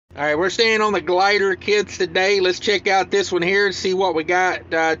Alright, we're staying on the glider kits today. Let's check out this one here and see what we got.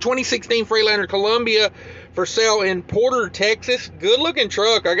 2016 Freightliner Columbia for sale in Porter, Texas. Good looking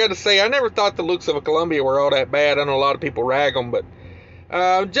truck, I gotta say. I never thought the looks of a Columbia were all that bad. I know a lot of people rag them, but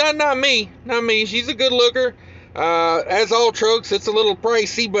not me. She's a good looker. As all trucks, it's a little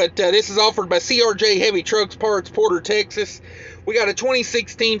pricey, but this is offered by CRJ Heavy Trucks Parts, Porter, Texas. We got a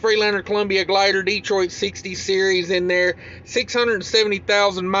 2016 Freightliner Columbia Glider Detroit 60 series in there,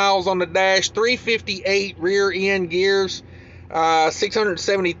 670,000 miles on the dash, 358 rear end gears,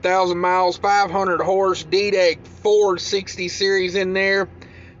 670,000 miles, 500 horse, D-Deck Ford 60 series in there,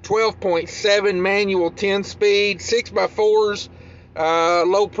 12.7 manual 10-speed, 6x4s,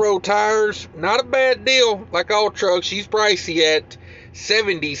 low pro tires. Not a bad deal. Like all trucks, she's pricey at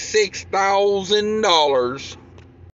 $76,000.